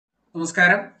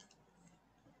നമസ്കാരം.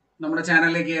 നമ്മുടെ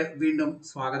ചാനലിലേക്ക് വീണ്ടും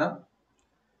സ്വാഗതം.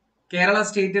 Kerala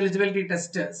state eligibility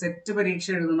test set പരീക്ഷ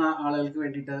എഴുതുന്ന ആളുകൾക്ക്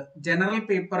വേണ്ടിയിട്ട് ജനറൽ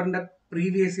പേപ്പറിന്റെ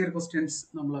പ്രീവിയസ് ഇയർ ക്വസ്റ്റ്യൻസ്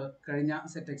നമ്മൾ കഴിഞ്ഞ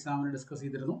സെറ്റ് എക്സാമിന് ഡിസ്കസ്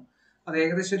ചെയ്തിരുന്നു. അത്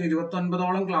ഏകദേശം ഒരു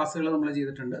 29ഓളം ക്ലാസ്സുകൾ നമ്മൾ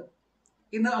ചെയ്തിട്ടുണ്ട്.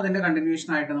 ഇന്ന് അതിന്റെ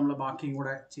കണ്ടിന്യൂഷൻ ആയിട്ട് നമ്മൾ ബാക്കിയും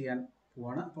കൂടെ ചെയ്യാൻ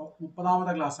പോവാണ്. അപ്പോൾ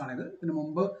 30ാമത്തെ ക്ലാസ് ആണിത്. ഇതിനു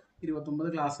മുമ്പ് 29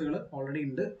 ക്ലാസ്സുകൾ ഓൾറെഡി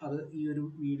ഉണ്ട്. അത് ഈ ഒരു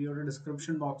വീഡിയോയുടെ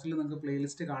ഡിസ്ക്രിപ്ഷൻ ബോക്സിൽ നിങ്ങൾക്ക്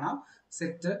പ്ലേലിസ്റ്റ് കാണാം.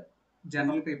 സെറ്റ്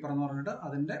ജനറൽ പേപ്പർ എന്ന് പറഞ്ഞിട്ട്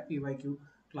അതിന്റെ PYQ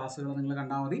ക്ലാസ്സുകൾ നിങ്ങൾ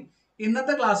കണ്ടാൽ മതി.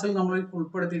 ഇന്നത്തെ ക്ലാസ്സിൽ നമ്മൾ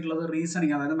ഉൾപ്പെടുത്തിയിട്ടുള്ളത്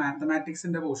റീസണിങ്, അതായത്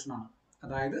മാത്തമാറ്റിക്സിന്റെ പോർഷനാണ്.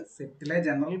 അതായത് സെറ്റിലെ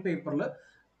ജനറൽ പേപ്പറിൽ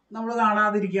നമ്മൾ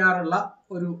കാണാതിരിക്കാറുള്ള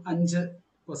ഒരു 5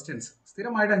 ക്വസ്റ്റ്യൻസ്,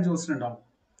 സ്ഥിരമായിട്ട് 5 ക്വസ്റ്റ്യൻ ഉണ്ടാവും.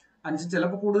 5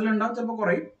 ചിലപ്പോൾ കൂടുതലുണ്ടാവും, ചിലപ്പോൾ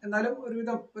കുറയും. എന്നാലും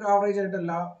ഒരുവിധം ഒരു ആവറേജ് ആയിട്ട്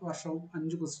എല്ലാ വർഷവും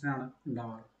 5 ക്വസ്റ്റ്യൻ ആണ്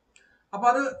ഉണ്ടാവാറ്. അപ്പൊ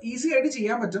അത് ഈസി ആയിട്ട്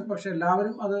ചെയ്യാൻ പറ്റും, പക്ഷെ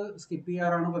എല്ലാവരും അത് സ്കിപ്പ്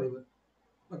ചെയ്യാറാണ് പതിവ്.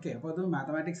 ഓക്കെ, അപ്പൊ അത്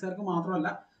മാത്തമാറ്റിക്സുകാർക്ക് മാത്രമല്ല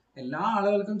എല്ലാ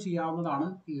ആളുകൾക്കും ചെയ്യാവുന്നതാണ്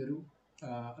ഈ ഒരു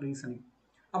റീസണിങ്.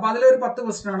 അപ്പൊ അതിലൊരു 10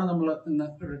 ക്വസ്റ്റ്യൻ ആണ് നമ്മൾ ഇന്ന്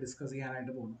ഇവിടെ ഡിസ്കസ്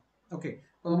ചെയ്യാനായിട്ട് പോകുന്നത്. ഓക്കെ,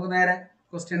 അപ്പൊ നമുക്ക് നേരെ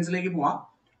ക്വസ്റ്റ്യൻസിലേക്ക് പോവാം.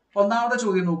 ഒന്നാമത്തെ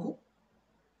ചോദ്യം നോക്കൂ.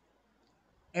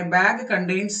 A bag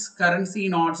contains currency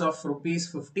notes of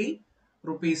 ₹50,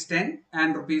 ₹10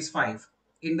 and ₹5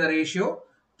 in the ratio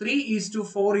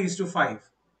 3:4:5.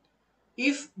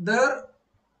 If their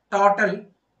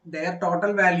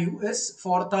total value is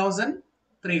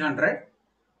 4,300,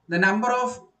 the number of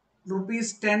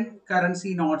 ₹10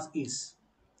 currency notes is.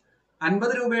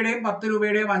 50 രൂപയുടെയും 10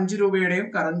 രൂപയുടെയും 5 രൂപയുടെയും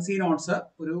currency notes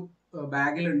ഒരു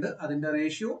ബാഗിലുണ്ട്. അതിന്റെ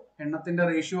റേഷ്യോ, എണ്ണത്തിന്റെ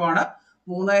റേഷ്യോ ആണ്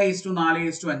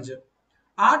 3:4:5.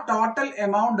 ആ ടോട്ടൽ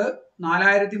എമൗണ്ട്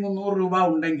 4,300 രൂപ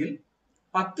ഉണ്ടെങ്കിൽ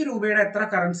 10 രൂപയുടെ എത്ര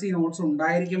കറൻസി നോട്ട്സ്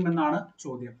ഉണ്ടായിരിക്കും എന്നാണ്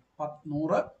ചോദ്യം.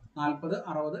 100, 40,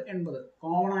 60, 80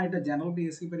 കോമൺ ആയിട്ട് ജനറൽ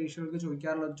PSC പരീക്ഷകൾക്ക്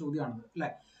ചോദിക്കാറുള്ള ഒരു ചോദ്യമാണിത്, അല്ലെ?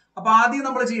 അപ്പൊ ആദ്യം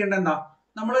നമ്മൾ ചെയ്യേണ്ടത് എന്താ?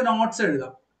 നമ്മൾ നോട്ട്സ്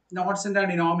എഴുതാം. നോട്ട്സിന്റെ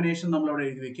ഡിനോമിനേഷൻ നമ്മൾ ഇവിടെ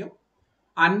എഴുതി വെക്കും.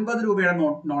 50 രൂപയുടെ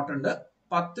നോട്ടുണ്ട്,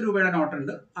 10 രൂപയുടെ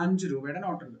നോട്ടുണ്ട്, 5 രൂപയുടെ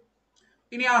നോട്ടുണ്ട്.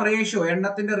 ഇനി ആ റേഷ്യോ,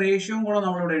 എണ്ണത്തിന്റെ റേഷ്യോയും കൂടെ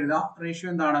നമ്മളിവിടെ എഴുതാം. റേഷ്യോ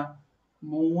എന്താണ്?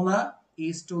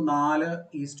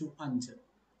 3:4:5.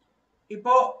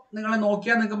 ഇപ്പോ നിങ്ങൾ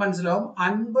നോക്കിയാൽ നിങ്ങൾക്ക് മനസ്സിലാവും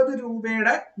 50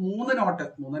 രൂപയുടെ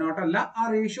 3 നോട്ടല്ല, ആ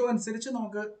റേഷ്യോ അനുസരിച്ച്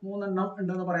നമുക്ക് 3 എണ്ണം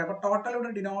ഉണ്ടെന്ന് പറയാം. അപ്പൊ ടോട്ടൽ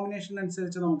ഇവിടെ ഡിനോമിനേഷൻ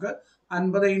അനുസരിച്ച് നമുക്ക്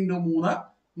 50 × 3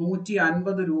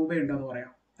 150 രൂപ ഉണ്ടെന്ന്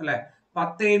പറയാം, അല്ലെ?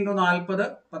 10 × 40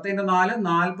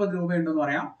 40 രൂപ ഉണ്ടെന്ന്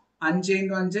പറയാം. 5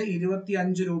 × 5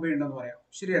 25 രൂപ ഉണ്ടെന്ന് പറയാം.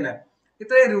 ശരിയല്ലേ?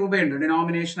 ഇത്രയും രൂപയുണ്ട്,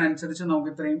 ഡിനോമിനേഷൻ അനുസരിച്ച്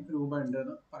നമുക്ക് ഇത്രയും രൂപ ഉണ്ട്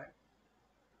എന്ന് പറയാം.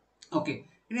 ഓക്കെ,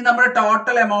 ഇനി നമ്മുടെ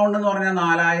ടോട്ടൽ എമൗണ്ട് എന്ന് പറഞ്ഞാൽ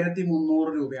 4,300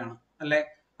 രൂപയാണ്, അല്ലെ?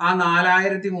 ആ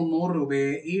 4,300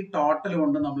 രൂപയെ ഈ ടോട്ടൽ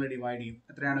കൊണ്ട് നമ്മൾ ഡിവൈഡ് ചെയ്യും.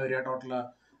 എത്രയാണ് വരിക? ടോട്ടൽ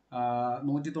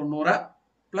 190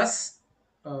 പ്ലസ്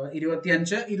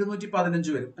 25 215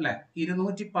 വരും, അല്ലെ?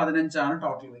 215 ആണ്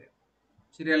ടോട്ടൽ വരിക.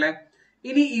 ശരിയല്ലേ?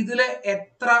 ഇനി ഇതില്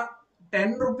എത്ര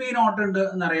 10 റുപ്പി നോട്ട് ഉണ്ട്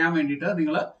എന്നറിയാൻ വേണ്ടിയിട്ട്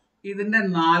നിങ്ങൾ ഇതിന്റെ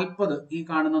 40, ഈ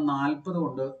കാണുന്ന 40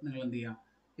 കൊണ്ട് നിങ്ങൾ എന്ത് ചെയ്യാം?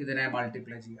 ഇതിനെ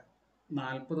മൾട്ടിപ്ലൈ ചെയ്യാം.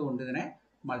 40 കൊണ്ട് ഇതിനെ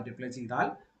മൾട്ടിപ്ലൈ ചെയ്താൽ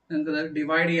നിങ്ങൾക്ക് ഇത്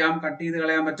ഡിവൈഡ് ചെയ്യാം, കട്ട് ചെയ്ത്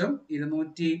കളയാൻ പറ്റും.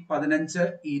 215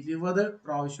 20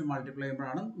 പ്രാവശ്യം മൾട്ടിപ്ലൈ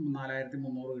ചെയ്യുമ്പോഴാണ്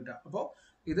 4,300 കിട്ടുക. അപ്പോൾ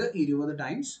ഇത് 20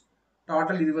 ടൈംസ്,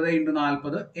 ടോട്ടൽ 20 ×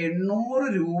 40 800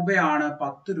 രൂപയാണ്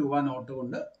 10 രൂപ നോട്ട്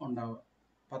കൊണ്ട് ഉണ്ടാവുക.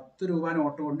 10 രൂപ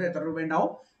നോട്ട് കൊണ്ട് എത്ര രൂപ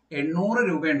ഉണ്ടാവും? 800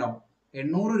 രൂപ ഉണ്ടാവും.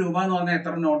 800 രൂപ എന്ന് പറഞ്ഞാൽ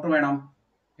എത്ര നോട്ട് വേണം?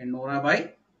 800/10,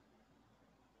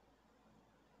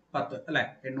 അല്ലെ?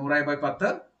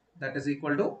 800/10 ദാറ്റ് ഈസ്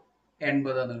ഈക്വൽ ടു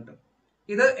 80 എന്ന് കിട്ടും.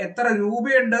 ഇത് എത്ര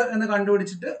രൂപയുണ്ട് എന്ന്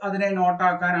കണ്ടുപിടിച്ചിട്ട് അതിനെ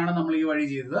നോട്ടാക്കാനാണ് നമ്മൾ ഈ വഴി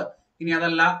ചെയ്തത്. ഇനി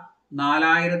അതല്ല,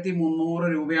 4,300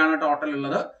 രൂപയാണ് ടോട്ടൽ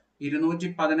ഉള്ളത്,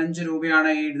 215 രൂപയാണ്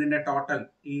ഇതിന്റെ ടോട്ടൽ,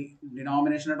 ഈ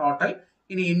ഡിനോമിനേഷന്റെ ടോട്ടൽ.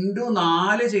 ഇനി ഇൻറ്റു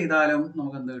 4 ചെയ്താലും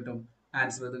നമുക്ക് എന്ത് കിട്ടും?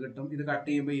 ആൻസർ ഇത് കിട്ടും. ഇത് കട്ട്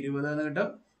ചെയ്യുമ്പോൾ 20 എന്ന് കിട്ടും.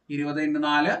 20 ×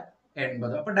 4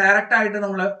 80. അപ്പൊ ഡയറക്റ്റ് ആയിട്ട്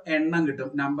നമ്മൾ എണ്ണം കിട്ടും,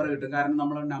 നമ്പർ കിട്ടും. കാരണം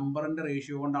നമ്മൾ നമ്പറിന്റെ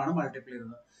റേഷ്യോ കൊണ്ടാണ് മൾട്ടിപ്ലൈ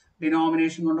ചെയ്തത്.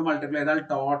 ഡിനോമിനേഷൻ കൊണ്ട് മൾട്ടിപ്ലൈ ചെയ്താൽ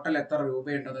ടോട്ടൽ എത്ര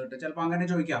രൂപയുണ്ടെന്ന് കിട്ടും. ചിലപ്പോൾ അങ്ങനെ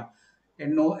ചോദിക്കാം,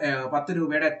 10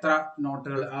 രൂപയുടെ എത്ര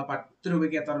നോട്ടുകൾ, ആ 10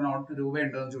 രൂപയ്ക്ക് എത്ര രൂപ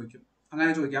ഉണ്ടെന്ന് ചോദിക്കും.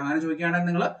 അങ്ങനെ ചോദിക്കുകയാണെങ്കിൽ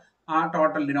നിങ്ങൾ ആ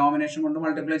ടോട്ടൽ ഡിനോമിനേഷൻ കൊണ്ട്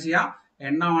മൾട്ടിപ്ലൈ ചെയ്യാം.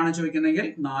 എണ്ണമാണ് ചോദിക്കുന്നതെങ്കിൽ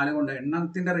 4 കൊണ്ട്,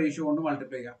 എണ്ണത്തിന്റെ റേഷ്യോ കൊണ്ട്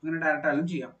മൾട്ടിപ്ലൈ ചെയ്യാം. അങ്ങനെ ഡയറക്റ്റ് ആയാലും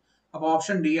ചെയ്യാം. അപ്പൊ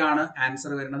ഓപ്ഷൻ ഡി ആണ്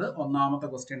ആൻസർ വരുന്നത് ഒന്നാമത്തെ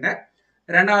ക്വസ്റ്റ്യന്റെ.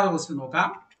 രണ്ടാമത്തെ ക്വസ്റ്റ്യൻ നോക്കാം.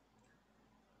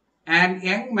 An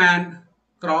young man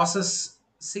crosses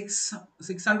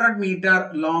 600 meter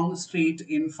long street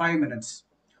in 5 minutes.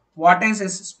 What is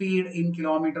his speed in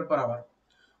km/h?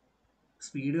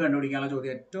 Speed കണ്ടുപിടിക്കാനുള്ള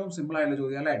ചോദ്യം, ഏറ്റവും സിമ്പിൾ ആയിട്ടുള്ള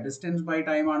ചോദ്യം, അല്ലെ? ഡിസ്റ്റൻസ് ബൈ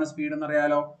ടൈം ആണ് സ്പീഡ്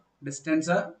എന്നറിയാലോ.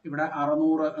 ഡിസ്റ്റൻസ് ഇവിടെ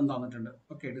 600 എന്ന് തന്നിട്ടുണ്ട്.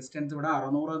 ഓക്കെ, ഡിസ്റ്റൻസ് ഇവിടെ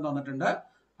 600 എന്ന് തന്നിട്ടുണ്ട്.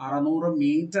 600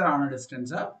 മീറ്റർ ആണ്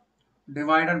ഡിസ്റ്റൻസ്.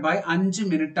 ഡിവൈഡഡ് ബൈ 5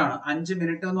 മിനിറ്റ് ആണ്. 5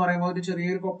 മിനിറ്റ് എന്ന് പറയുമ്പോൾ ഒരു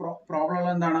ചെറിയൊരു പ്രോബ്ലം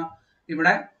ഉള്ളത് എന്താണ്?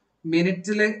 ഇവിടെ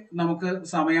മിനിറ്റിൽ നമുക്ക്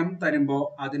സമയം തരുമ്പോൾ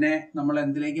അതിനെ നമ്മൾ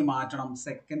എന്തിലേക്ക് മാറ്റണം?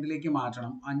 സെക്കൻഡിലേക്ക്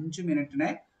മാറ്റണം. 5 മിനിറ്റിനെ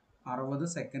 60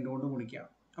 സെക്കൻഡ് കൊണ്ട് ഗുണിക്കാം.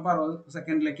 അപ്പോൾ 60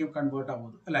 സെക്കൻഡിലേക്ക് കൺവേർട്ട്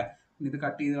ആവുന്നത് അല്ലേ? ഇത്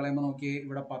കട്ട് ചെയ്ത് കളയുമ്പോൾ നോക്കിയേ,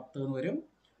 ഇവിടെ 10 എന്ന് വരും.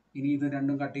 ഇനി ഇത്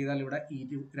രണ്ടും കട്ട് ചെയ്താൽ ഇവിടെ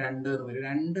 2 എന്ന് വരും.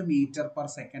 2 മീറ്റർ പെർ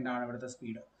സെക്കൻഡ് ആണ് ഇവിടുത്തെ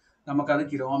സ്പീഡ്. നമുക്കത്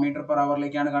കിലോമീറ്റർ പെർ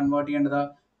അവറിലേക്കാണ് കൺവേർട്ട് ചെയ്യേണ്ടത്.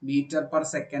 Metre per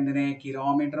സെക്കൻഡിനെ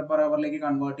kilometre per അവറിലേക്ക്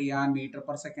convert ചെയ്യാൻ മീറ്റർ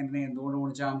പെർ സെക്കൻഡിനെ എന്തുകൊണ്ട്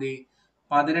ഗുണിച്ചാൽ മതി?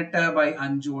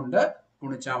 18/5 കൊണ്ട്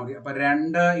ഗുണിച്ചാൽ മതി. അപ്പൊ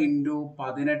 2 ×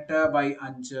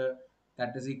 18/5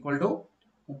 ദാറ്റ് ഈസ് ഈക്വൽ ടു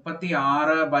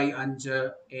 36/5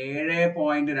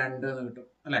 7.2 എന്ന് കിട്ടും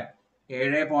അല്ലെ?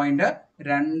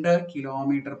 7.2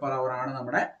 കിലോമീറ്റർ പെർ അവർ ആണ്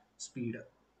നമ്മുടെ സ്പീഡ്.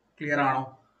 ക്ലിയർ ആണോ?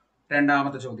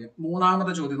 രണ്ടാമത്തെ ചോദ്യം.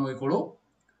 മൂന്നാമത്തെ ചോദ്യം നോക്കിക്കോളൂ.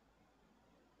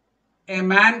 A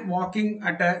man walking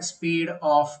at a speed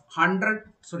of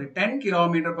 10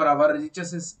 kilometer per hour reaches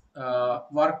his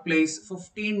workplace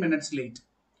 15 minutes late.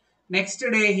 Next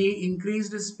day he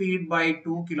increased his speed by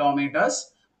 2 kilometers,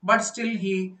 but still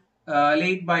he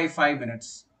late by 5 minutes.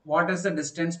 What is the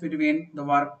distance between the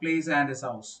workplace and his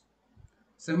house?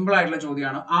 Simple ആയിട്ടുള്ള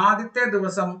ചോദ്യമാണ്. ആദ്യത്തെ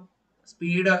ദിവസം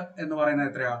speed എന്ന് പറയുന്നത്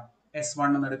എത്രയാ?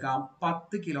 S1 എന്ന് എടുക്കാം,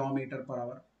 10 kilometre per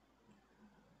hour.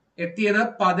 എത്തിയത്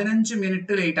 15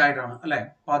 മിനിറ്റ് ലേറ്റ് ആയിട്ടാണ് അല്ലെ?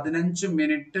 15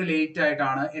 മിനിറ്റ് ലേറ്റ്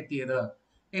ആയിട്ടാണ് എത്തിയത്.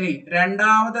 ഇനി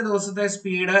രണ്ടാമത്തെ ദിവസത്തെ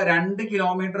സ്പീഡ് 2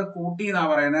 കിലോമീറ്റർ കൂട്ടി എന്നാ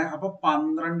പറയുന്നത്. അപ്പൊ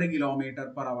 12 കിലോമീറ്റർ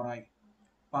പെർ അവർ ആയി.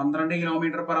 12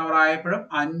 kilometre per hour ആയപ്പോഴും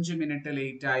 5 minute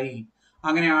late ആയി.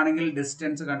 അങ്ങനെയാണെങ്കിൽ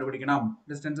ഡിസ്റ്റൻസ് കണ്ടുപിടിക്കണം.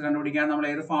 ഡിസ്റ്റൻസ് കണ്ടുപിടിക്കാൻ നമ്മൾ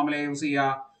ഏത് ഫോർമുല യൂസ് ചെയ്യുക?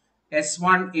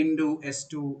 S1 ×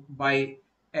 S2 by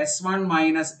S1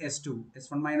 minus S2.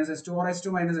 S1 minus S2 or S2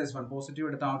 minus S1. Positive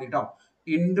എടുത്താൽ മതി കേട്ടോ.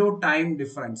 Into time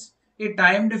difference. ഈ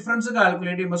ടൈം ഡിഫറൻസ്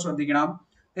കാൽക്കുലേറ്റ് ചെയ്യുമ്പോൾ ശ്രദ്ധിക്കണം,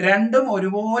 രണ്ടും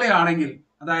ഒരുപോലെ ആണെങ്കിൽ,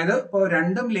 അതായത് ഇപ്പോൾ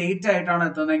രണ്ടും ലേറ്റ് ആയിട്ടാണ്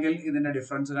എത്തുന്നതെങ്കിൽ ഇതിന്റെ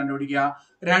ഡിഫറൻസ് കണ്ടുപിടിക്കുക.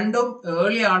 രണ്ടും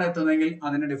ഏർലി ആണ് എത്തുന്നതെങ്കിൽ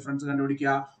അതിന്റെ ഡിഫറൻസ്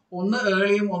കണ്ടുപിടിക്കുക. ഒന്ന്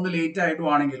ഏർലിയും ഒന്ന് ലേറ്റ് ആയിട്ടും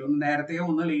ആണെങ്കിൽ, ഒന്ന് നേരത്തെയോ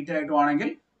ഒന്ന് ലേറ്റ് ആയിട്ടും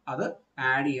ആണെങ്കിൽ അത്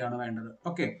ആഡ് ചെയ്യാണ് വേണ്ടത്.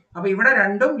 ഓക്കെ, അപ്പൊ ഇവിടെ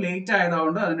രണ്ടും ലേറ്റ്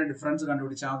ആയതുകൊണ്ട് അതിന്റെ ഡിഫറൻസ്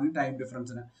കണ്ടുപിടിച്ചാൽ മതി ടൈം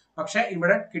ഡിഫറൻസിന്. പക്ഷെ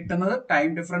ഇവിടെ കിട്ടുന്നത് ടൈം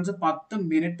ഡിഫറൻസ് 10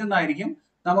 മിനിറ്റ് എന്നായിരിക്കും.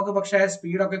 നമുക്ക് പക്ഷേ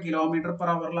സ്പീഡൊക്കെ കിലോമീറ്റർ പെർ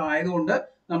അവറിൽ ആയതുകൊണ്ട്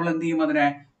നമ്മൾ എന്ത് ചെയ്യും? അതിനെ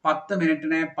 10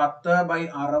 മിനിറ്റിനെ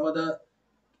 10/60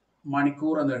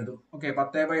 മണിക്കൂർ എന്ന് എഴുതും. ഓക്കെ,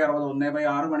 10/60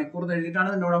 1/6 മണിക്കൂർ എന്ന് എഴുതിയിട്ടാണ്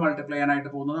ഇതിന്റെ കൂടെ മൾട്ടിപ്ലൈ ചെയ്യാനായിട്ട്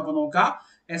പോകുന്നത്. അപ്പൊ നോക്കാം,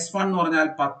 S1 എന്ന് പറഞ്ഞാൽ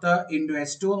 10 ×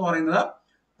 S2 എന്ന് പറയുന്നത്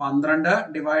 12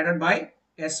 divided by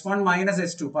S1 minus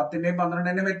S2. 10ന്റെയും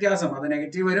 12ന്റെയും വ്യത്യാസം, അത്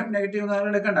നെഗറ്റീവ് വരും. നെഗറ്റീവ് നിങ്ങൾ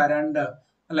എടുക്കണ്ട, 2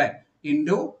 അല്ലെ?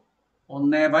 ഇൻറ്റു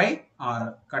 1/6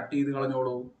 കട്ട് ചെയ്ത്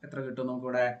കളഞ്ഞോളൂ. എത്ര കിട്ടും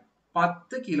നമുക്കിവിടെ?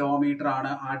 10 കിലോമീറ്റർ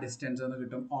ആണ് ആ ഡിസ്റ്റൻസ് എന്ന്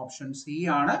കിട്ടും. ഓപ്ഷൻ സി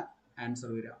ആണ് ആൻസർ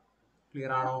വരിക.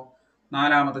 ക്ലിയർ ആണോ?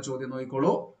 നാലാമത്തെ ചോദ്യം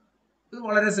നോക്കിക്കോളൂ. ഇത്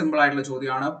വളരെ സിമ്പിൾ ആയിട്ടുള്ള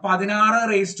ചോദ്യമാണ്.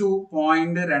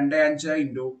 16⁻25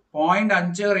 ഇൻറ്റു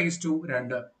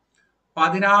 0.5⁻2.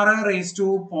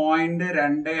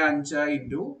 16⁻25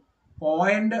 ഇൻറ്റു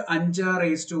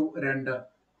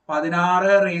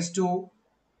 0.5⁻2.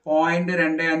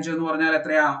 16⁻25 എന്ന് പറഞ്ഞാൽ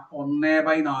എത്രയാ?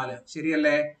 1/4.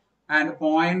 ശരിയല്ലേ? ആൻഡ്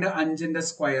 0.5ന്റെ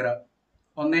സ്ക്വയർ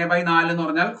 1/4 എന്ന്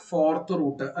പറഞ്ഞാൽ 4th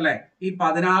റൂട്ട് അല്ലെ? ഈ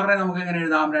 16നെ നമുക്ക് എങ്ങനെ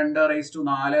എഴുതാം?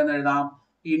 2⁴ എന്ന് എഴുതാം.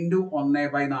 ഇൻറ്റു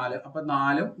 1/4. അപ്പൊ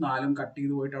 4ഉം 4ഉം കട്ട്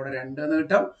ചെയ്ത് പോയിട്ട് അവിടെ 2 എന്ന്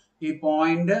കിട്ടും. ഈ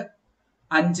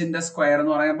 0.5ന്റെ സ്ക്വയർ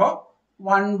എന്ന് പറയുമ്പോൾ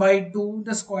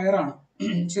 1/2ന്റെ സ്ക്വയർ ആണ്.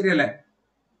 ശരിയല്ലേ?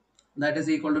 ദാറ്റ്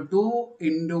ഈസ് ഈക്വൽ ടു 2 ×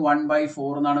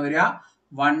 1/4 എന്നാണ് വരിക.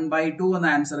 1/2 എന്ന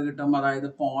ആൻസർ കിട്ടും. അതായത്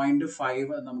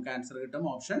 0.5 നമുക്ക് ആൻസർ കിട്ടും.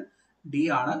 ഓപ്ഷൻ ഡി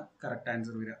ആണ് കറക്റ്റ്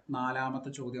ആൻസർ വരിക. നാലാമത്തെ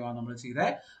ചോദ്യമാണ് നമ്മൾ ചെയ്തത്.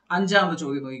 അഞ്ചാമത്തെ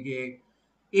ചോദ്യം നോക്കിയേ.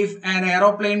 If an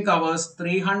aeroplane covers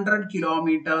 300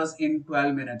 kilometres in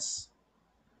 12 minutes.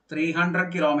 300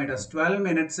 kilometres 12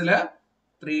 മിനിറ്റ്സിൽ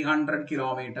 300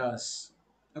 kilometres.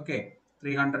 Okay,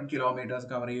 300 kilometres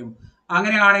cover ചെയ്യും.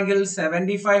 അങ്ങനെയാണെങ്കിൽ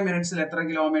 75 മിനിറ്റ്സിൽ എത്ര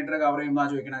കിലോമീറ്റർ കവർ ചെയ്യുമെന്നാ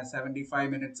ചോദിക്കണേ. 75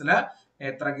 മിനിറ്റ്സിൽ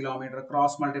എത്ര കിലോമീറ്റർ?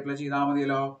 ക്രോസ് മൾട്ടിപ്ലൈ ചെയ്താൽ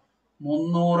മതിയല്ലോ.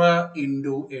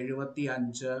 300 ×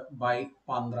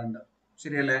 75/12.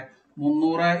 ശരിയല്ലേ?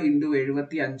 300 ×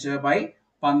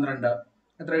 75/12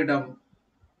 എത്ര കിട്ടും?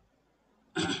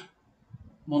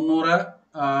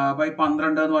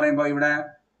 300/12 എന്ന് പറയുമ്പോൾ ഇവിടെ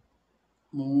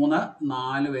 3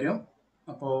 4 വരും.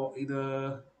 അപ്പോ ഇത്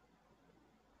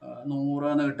 100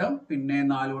 എന്ന് കിട്ടും. പിന്നെ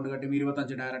 4 കൊണ്ട് കട്ട് ചെയ്യുമ്പോൾ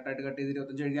 25. ഡയറക്റ്റ് ആയിട്ട് കട്ട് ചെയ്ത്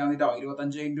 25 എഴുതിയാൽ മതി.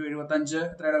 25 × 75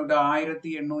 എത്രയാണ് കിട്ടുക?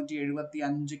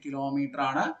 1875 കിലോമീറ്റർ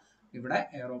ആണ് ഇവിടെ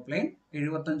എയറോപ്ലെയിൻ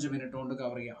 75 മിനിറ്റ് കൊണ്ട്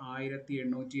കവർ ചെയ്യുക.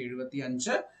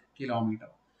 1875 കിലോമീറ്റർ.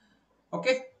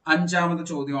 ഓക്കെ, അഞ്ചാമത്തെ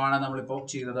ചോദ്യമാണ് നമ്മളിപ്പോൾ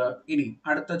ചെയ്തത്. ഇനി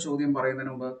അടുത്ത ചോദ്യം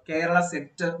പറയുന്നതിന് മുമ്പ് കേരള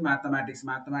സെറ്റ്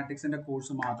മാത്തമാറ്റിക്സിന്റെ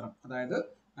കോഴ്സ് മാത്രം, അതായത്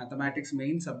മാത്തമാറ്റിക്സ്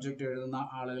മെയിൻ സബ്ജക്റ്റ് എഴുതുന്ന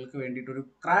ആളുകൾക്ക് വേണ്ടിയിട്ട് ഒരു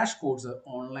ക്രാഷ് കോഴ്സ്,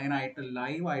 ഓൺലൈനായിട്ട്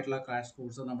ലൈവ് ആയിട്ടുള്ള ക്രാഷ്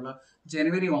കോഴ്സ് നമ്മൾ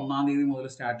ജനുവരി 1-ാം തീയതി മുതൽ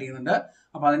സ്റ്റാർട്ട് ചെയ്യുന്നുണ്ട്.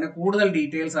 അപ്പോൾ അതിൻ്റെ കൂടുതൽ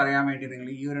ഡീറ്റെയിൽസ് അറിയാൻ വേണ്ടി നിങ്ങൾ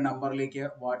ഈ ഒരു നമ്പറിലേക്ക്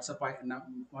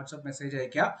വാട്സപ്പ് മെസ്സേജ്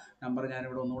അയയ്ക്കുക. നമ്പർ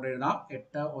ഞാനിവിടെ ഒന്നുകൂടെ എഴുതാം: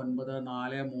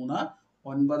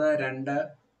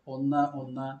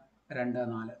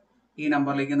 8943921124. ഈ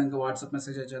നമ്പറിലേക്ക് നിങ്ങൾക്ക് വാട്സപ്പ്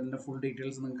മെസ്സേജ് അയച്ചാൽ അതിൻ്റെ ഫുൾ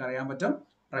ഡീറ്റെയിൽസ് നിങ്ങൾക്ക് അറിയാൻ പറ്റും.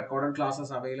 റെക്കോർഡഡ്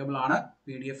ക്ലാസ്സസ് അവൈലബിൾ ആണ്,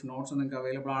 PDF നോട്ട്സ് നിങ്ങൾക്ക്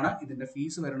അവൈലബിൾ ആണ്. ഇതിൻ്റെ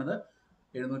ഫീസ് വരുന്നത്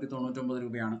 799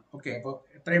 രൂപയാണ്. ഓക്കെ, അപ്പോൾ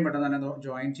എത്രയും പെട്ടെന്ന് തന്നെ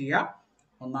ജോയിൻ ചെയ്യുക.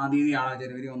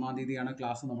 ജനുവരി 1-ാം തീയതിയാണ്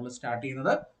ക്ലാസ് നമ്മൾ സ്റ്റാർട്ട്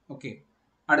ചെയ്യുന്നത്. ഓക്കെ,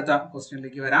 അടുത്ത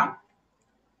ക്വസ്റ്റ്യനിലേക്ക് വരാം.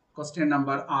 Question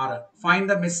number 6. Find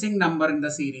the missing number in the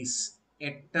series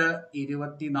 8,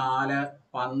 24,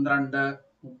 12,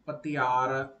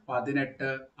 36, 18,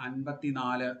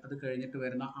 54. അത് കഴിഞ്ഞിട്ട്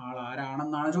വരുന്ന ആൾ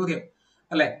ആരാണെന്നാണ് ചോദ്യം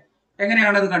അല്ലെ.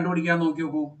 എങ്ങനെയാണ് ഇത് കണ്ടുപിടിക്കാൻ നോക്കി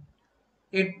നോക്കൂ.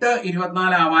 8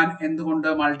 24 ആവാൻ എന്തുകൊണ്ട്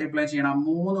മൾട്ടിപ്ലൈ ചെയ്യണം?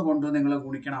 3 കൊണ്ട് നിങ്ങൾ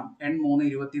ഗുണിക്കണം. n 3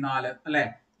 24 അല്ലെ.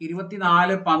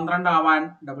 24 12 ആവാൻ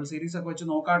ഡബിൾ സീരീസ് ഒക്കെ വെച്ച്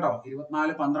നോക്കാട്ടോ.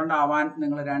 24 12 ആവാൻ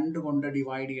നിങ്ങൾ 2 കൊണ്ട്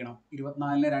ഡിവൈഡ് ചെയ്യണം.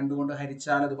 24നെ 2 കൊണ്ട്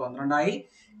ഹരിച്ചാൽ അത് 12 ആയി.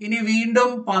 ഇനി വീണ്ടും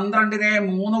 12നെ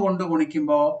 3 കൊണ്ട്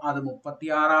ഗുണിക്കുമ്പോൾ അത്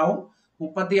 36 ആവും.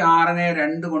 36നെ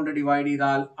 2 കൊണ്ട് ഡിവൈഡ്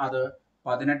ചെയ്താൽ അത്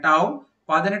 18 ആവും.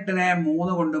 18നെ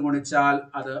 3 കൊണ്ട് ഗുണിച്ചാൽ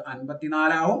അത്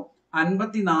 54 ആവും.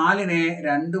 54നെ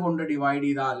 2 കൊണ്ട് ഡിവൈഡ്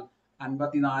ചെയ്താൽ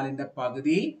 54ന്റെ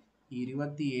പകുതി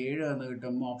 27 എന്ന്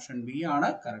കിട്ടും. ഓപ്ഷൻ ബി ആണ്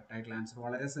കറക്റ്റ് ആയിട്ടുള്ള ആൻസർ.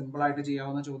 വളരെ സിമ്പിൾ ആയിട്ട്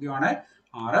ചെയ്യാവുന്ന ചോദ്യമാണ്.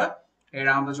 6.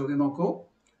 7ാമത്തെ ചോദ്യം നോക്കൂ.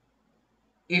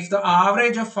 If the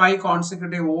average of 5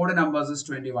 consecutive odd numbers is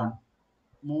 21.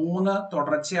 3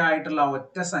 തുടർച്ചയായിട്ടുള്ള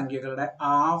ഒറ്റ സംഖ്യകളുടെ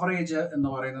ആവറേജ് എന്ന്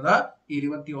പറയുന്നത്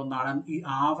 21 ആണ്. ഈ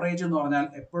ആവറേജ് എന്ന് പറഞ്ഞാൽ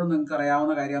എപ്പോഴും നിങ്ങൾക്ക്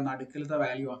അറിയാവുന്ന കാര്യം നടുക്കിലത്തെ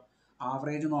വാല്യൂ ആണ്.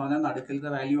 ആവറേജ് എന്ന് പറഞ്ഞാൽ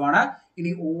നടുക്കിലത്തെ വാല്യൂ ആണ്. ഇനി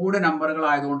ഓഡ് നമ്പറുകൾ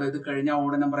ആയതുകൊണ്ട് ഇത് കഴിഞ്ഞാൽ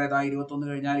ഓഡ് നമ്പർ ഏതാ? 21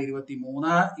 കഴിഞ്ഞാൽ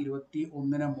 23,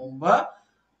 21ന് മുമ്പ്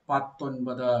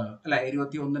 19 അല്ലെ.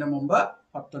 21ന് മുമ്പ്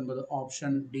 19.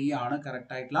 ഓപ്ഷൻ ഡി ആണ്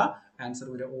കറക്റ്റ് ആയിട്ടുള്ള ആൻസർ.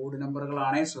 ഓഡ്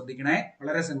നമ്പറുകളാണേ, ശ്രദ്ധിക്കണേ.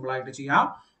 വളരെ സിമ്പിൾ ആയിട്ട് ചെയ്യാം.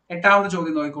 8ാമത്തെ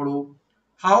ചോദ്യം നോക്കിക്കോളൂ.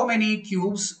 How many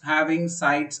cubes having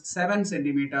sides 7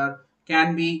 cm can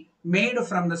be made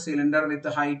from the cylinder with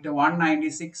height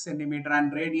 196 cm and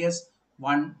radius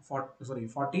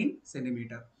 14 cm?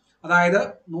 അതായത്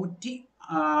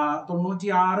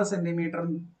 196 സെന്റിമീറ്റർ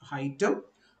ഹൈറ്റും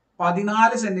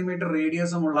 14 സെന്റിമീറ്റർ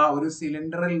റേഡിയസുമുള്ള ഒരു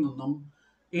സിലിണ്ടറിൽ നിന്നും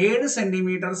 7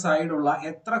 സെന്റിമീറ്റർ സൈഡുള്ള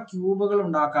എത്ര ക്യൂബുകൾ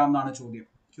ഉണ്ടാക്കാം എന്നാണ് ചോദ്യം.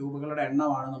 ക്യൂബുകളുടെ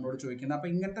എണ്ണമാണ് നമ്മളോട് ചോദിക്കുന്നത്. അപ്പൊ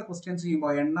ഇങ്ങനത്തെ ക്വസ്റ്റ്യൻസ്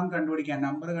ചെയ്യുമ്പോൾ എണ്ണം കണ്ടുപിടിക്കാൻ,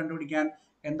 നമ്പർ കണ്ടുപിടിക്കാൻ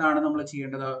എന്താണ് നമ്മൾ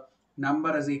ചെയ്യേണ്ടത്?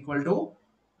 Number is equal to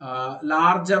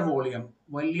larger volume,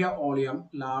 വലിയ വോളിയം,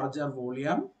 ലാർജർ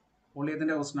വോളിയം,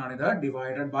 വോളിയത്തിന്റെ ക്വസ്റ്റ്യൻ ആണിത്,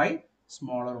 divided by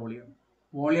smaller volume.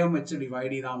 Volume വെച്ച്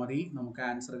ഡിവൈഡ് ചെയ്താൽ മതി, നമുക്ക്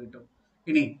ആൻസർ കിട്ടും.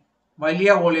 ഇനി വലിയ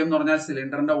വോളിയം എന്ന് പറഞ്ഞാൽ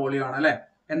സിലിണ്ടറിന്റെ വോളിയം ആണ് അല്ലെ.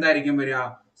 എന്തായിരിക്കും വരിക?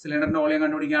 സിലിണ്ടറിന്റെ വോളിയം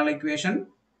കണ്ടുപിടിക്കാനുള്ള equation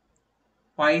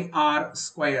πr²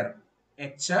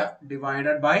 h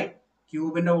divided by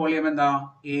ക്യൂബിന്റെ volume എന്താ?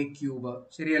 a cube.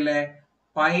 ശരിയല്ലേ?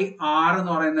 πr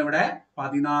എന്ന് പറയുന്നത് ഇവിടെ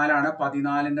 14 ആണ്.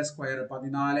 14ന്റെ square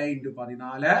 14 ×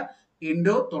 14 ×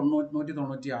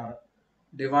 196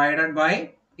 divided by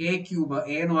a cube.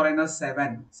 a എന്ന് പറയുന്നത്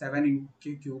 7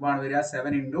 ക്യൂബ് ആണ് വരിക.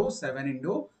 7 × 7 ×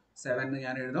 7 എന്ന്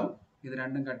ഞാൻ എഴുതും. ഇത്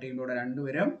രണ്ടും കട്ട് ചെയ്യുമ്പോൾ ഇവിടെ 2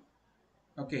 വരും.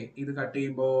 ഓക്കെ, ഇത് കട്ട്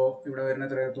ചെയ്യുമ്പോൾ ഇവിടെ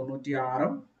വരുന്നത്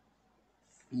 96ഉം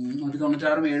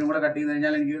 196ഉം 7ഉം കൂടെ കട്ട് ചെയ്ത്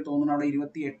കഴിഞ്ഞാൽ എനിക്ക് തോന്നുന്നു അവിടെ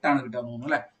 28 ആണ് കിട്ടാൻ തോന്നുന്നു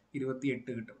അല്ലെ.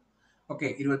 28 കിട്ടും. ഓക്കെ,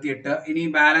 28. ഇനി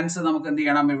ബാലൻസ് നമുക്ക് എന്ത്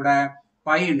ചെയ്യണം? ഇവിടെ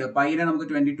പൈ ഉണ്ട്. പൈനെ നമുക്ക്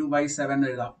 22/7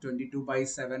 എഴുതാം.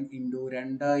 22/7 × 2 ×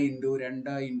 2 ×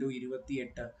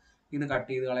 28. ഇത് കട്ട്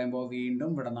ചെയ്ത് കളയുമ്പോൾ വീണ്ടും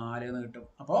ഇവിടെ 4 എന്ന് കിട്ടും.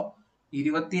 അപ്പോൾ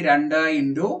 22 ×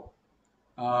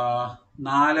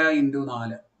 4 ×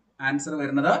 4 ആൻസർ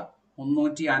വരുന്നത്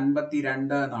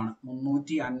 352 എന്നാണ്.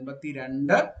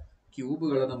 352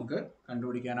 ക്യൂബുകൾ നമുക്ക്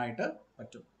കണ്ടുപിടിക്കാനായിട്ട്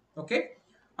പറ്റും. ഓക്കെ,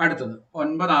 അടുത്തത്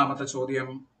 9ാമത്തെ ചോദ്യം.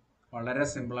 വളരെ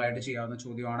സിമ്പിൾ ആയിട്ട് ചെയ്യാവുന്ന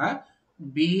ചോദ്യമാണ്.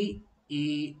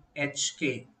 BEHK,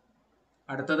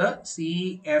 അടുത്തത്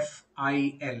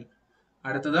CFIL,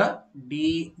 അടുത്തത്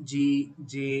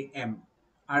DGJM.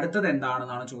 അടുത്തത്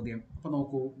എന്താണെന്നാണ് ചോദ്യം. അപ്പൊ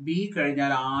നോക്കൂ, ബി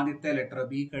കഴിഞ്ഞാൽ ആദ്യത്തെ ലെറ്റർ,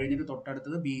 ബി കഴിഞ്ഞിട്ട്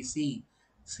തൊട്ടടുത്തത് BC,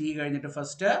 സി കഴിഞ്ഞിട്ട്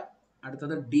ഫസ്റ്റ്,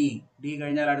 അടുത്തത് ഡി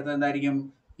കഴിഞ്ഞാൽ അടുത്തത് എന്തായിരിക്കും?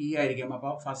 ഇ ആയിരിക്കും. അപ്പൊ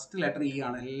ഫസ്റ്റ് ലെറ്റർ ഇ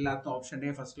ആണ്. എല്ലാത്ത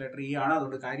ഓപ്ഷന്റെയും ഫസ്റ്റ് ലെറ്റർ ഇ ആണ്.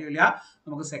 അതുകൊണ്ട് കാര്യമില്ല.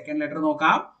 നമുക്ക് സെക്കൻഡ് ലെറ്റർ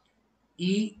നോക്കാം.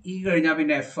 ഇ കഴിഞ്ഞാൽ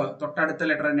പിന്നെ എഫ്, തൊട്ടടുത്ത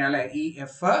ലെറ്റർ തന്നെയാ അല്ലെ. ഇ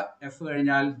എഫ്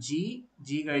കഴിഞ്ഞാൽ ജി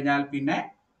കഴിഞ്ഞാൽ പിന്നെ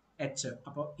എച്ച്.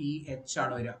 അപ്പോൾ EH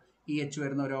ആണ് വരിക. EH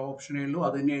വരുന്ന ഒരു ഓപ്ഷനേ ഉള്ളൂ,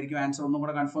 അത് തന്നെയായിരിക്കും ആൻസർ. ഒന്നും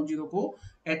കൂടെ കൺഫേം ചെയ്ത് നോക്കൂ.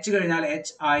 എച്ച് കഴിഞ്ഞാൽ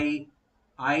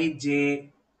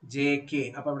HIJK.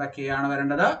 അപ്പൊ ഇവിടെ കെ ആണ്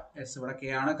വരേണ്ടത്. എസ് ഇവിടെ കെ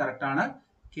ആണ്, കറക്റ്റ് ആണ്.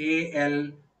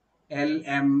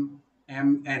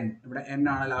 KLLMMN, ഇവിടെ N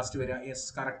ആണ് ലാസ്റ്റ് വരിക. Yes,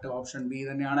 correct. ഓപ്ഷൻ ബി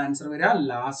തന്നെയാണ് ആൻസർ വരിക.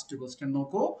 ലാസ്റ്റ് ക്വസ്റ്റ്യൻ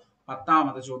നോക്കൂ.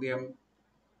 10ാമത്തെ ചോദ്യം.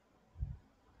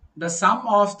 The sum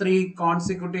of 3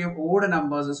 consecutive odd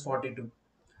numbers is 42.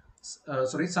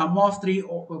 Sum of 3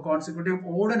 consecutive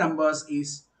odd numbers is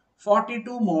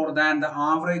 42 more than the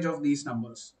average of these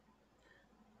numbers.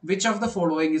 Which of the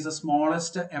following is the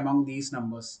smallest among these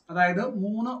numbers? അതായത്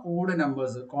 3 odd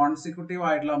numbers consecutive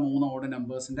ആയിട്ടുള്ള 3 odd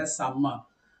നമ്പേഴ്സിന്റെ sum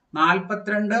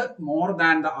 42 more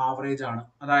than the average ആണ്.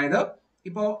 അതായത്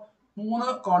ഇപ്പോ 3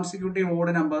 consecutive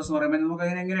odd numbers എന്ന് പറയുമ്പോൾ നമുക്ക്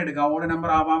അതിനെ എങ്ങനെ എടുക്കാം? ഓഡ് നമ്പർ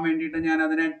ആവാൻ വേണ്ടിയിട്ട് ഞാൻ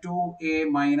അതിനെ 2a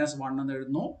 - 1 എന്ന്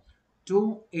എഴുതുന്നു.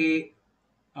 2a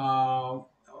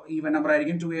ഈവൻ നമ്പർ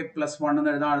ആയിരിക്കും. 2a + 1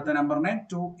 എന്ന് എഴുതാം അടുത്ത നമ്പറിനെ.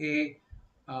 2a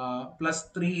 +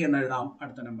 3 എന്ന് എഴുതാം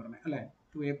അടുത്ത നമ്പറിനെ, അല്ലെ?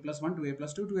 2a + 1, 2a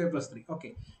 + 2, 2a + 3. ഓക്കെ,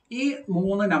 ഈ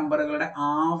 3 നമ്പറുകളുടെ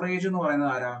ആവറേജ് എന്ന്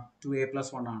പറയുന്നത് ആരാ? 2a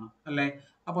 + 1 ആണ്, അല്ലെ?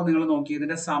 അപ്പോൾ നിങ്ങൾ നോക്കി,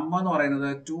 ഇതിന്റെ സമ്മ എന്ന് പറയുന്നത്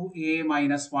 2a -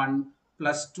 1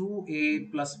 + 2a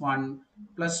 + 1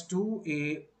 + 2a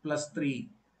 + 3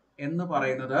 എന്ന്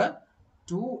പറയുന്നത്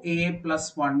 2a +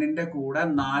 1ന്റെ കൂടെ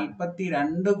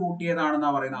 42 കൂട്ടിയതാണെന്നാ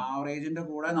പറയുന്നത്. ആവറേജിന്റെ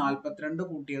കൂടെ 42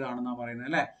 കൂട്ടിയതാണെന്നാ പറയുന്നത്,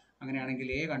 അല്ലെ? അങ്ങനെയാണെങ്കിൽ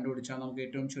a കണ്ടുപിടിച്ചാൽ നമുക്ക്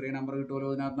ഏറ്റവും ചെറിയ നമ്പർ കിട്ടുമല്ലോ.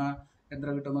 ഇതിനകത്ത് എത്ര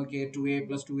കിട്ടും നോക്കിയേ? 2a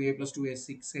 + 2a + 2a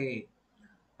 6a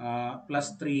 +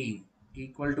 3 =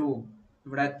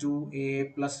 ഇവിടെ 2a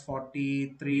 +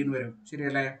 43 എന്ന് വരും,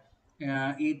 ശരിയല്ലേ?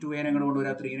 ഈ 2a നെ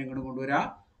കൊണ്ടുവരാ, 3 നെ കൊണ്ടുവരാ.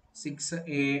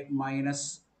 6a -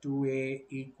 2a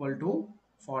 =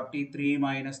 43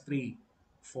 - 3.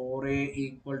 4a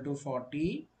 = 40,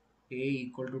 a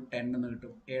 = 10 എന്ന്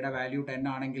കിട്ടും. എയുടെ വാല്യൂ 10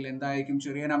 ആണെങ്കിൽ എന്തായിരിക്കും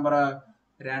ചെറിയ നമ്പർ?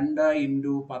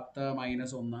 2 × 10 -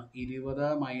 1 20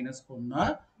 - 1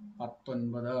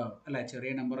 19, അല്ലെ?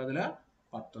 ചെറിയ നമ്പർ അതില്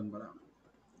 19 ആണ്,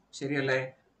 ശരിയല്ലേ?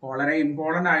 വളരെ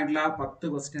ഇമ്പോർട്ടന്റ് ആയിട്ടുള്ള 10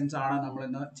 ക്വസ്റ്റ്യൻസ് ആണ് നമ്മൾ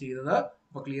ഇന്ന് ചെയ്തത്.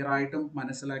 അപ്പോൾ ക്ലിയർ ആയിട്ടും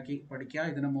മനസ്സിലാക്കി പഠിക്കുക.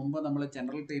 ഇതിനു മുമ്പ് നമ്മൾ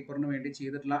ജനറൽ പേപ്പറിന് വേണ്ടി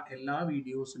ചെയ്തിട്ടുള്ള എല്ലാ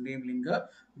വീഡിയോസിന്റെയും ലിങ്ക്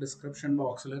ഡിസ്ക്രിപ്ഷൻ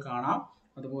ബോക്സിൽ കാണാം.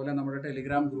 അതുപോലെ നമ്മുടെ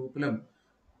ടെലിഗ്രാം ഗ്രൂപ്പിലും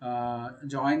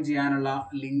ജോയിൻ ചെയ്യാനുള്ള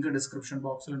ലിങ്ക് ഡിസ്ക്രിപ്ഷൻ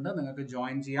ബോക്സിലുണ്ട്, നിങ്ങൾക്ക്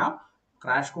ജോയിൻ ചെയ്യാം.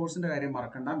 ക്രാഷ് കോഴ്സിന്റെ കാര്യം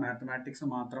മറക്കണ്ട. മാത്തമാറ്റിക്സ്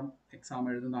മാത്രം എക്സാം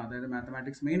എഴുതുന്ന, അതായത്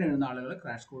മാത്തമാറ്റിക്സ് മെയിൻ എഴുതുന്ന ആളുകൾ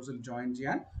ക്രാഷ് കോഴ്സിൽ ജോയിൻ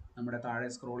ചെയ്യാൻ നമ്മുടെ താഴെ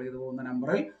സ്ക്രോൾ ചെയ്തു പോകുന്ന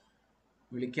നമ്പറിൽ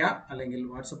വിളിക്കുക, അല്ലെങ്കിൽ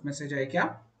വാട്സപ്പ് മെസ്സേജ് അയക്കാം.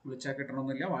 വിളിച്ചാൽ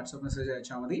കിട്ടണമെന്നില്ല, വാട്സപ്പ് മെസ്സേജ്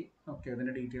അയച്ചാൽ മതി. ഓക്കെ,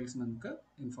 അതിന്റെ ഡീറ്റെയിൽസ് നിങ്ങൾക്ക്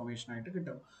ഇൻഫർമേഷൻ ആയിട്ട്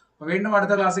കിട്ടും. അപ്പോൾ വീണ്ടും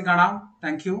അടുത്ത ക്ലാസ്സിൽ കാണാം.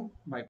 Thank you, by.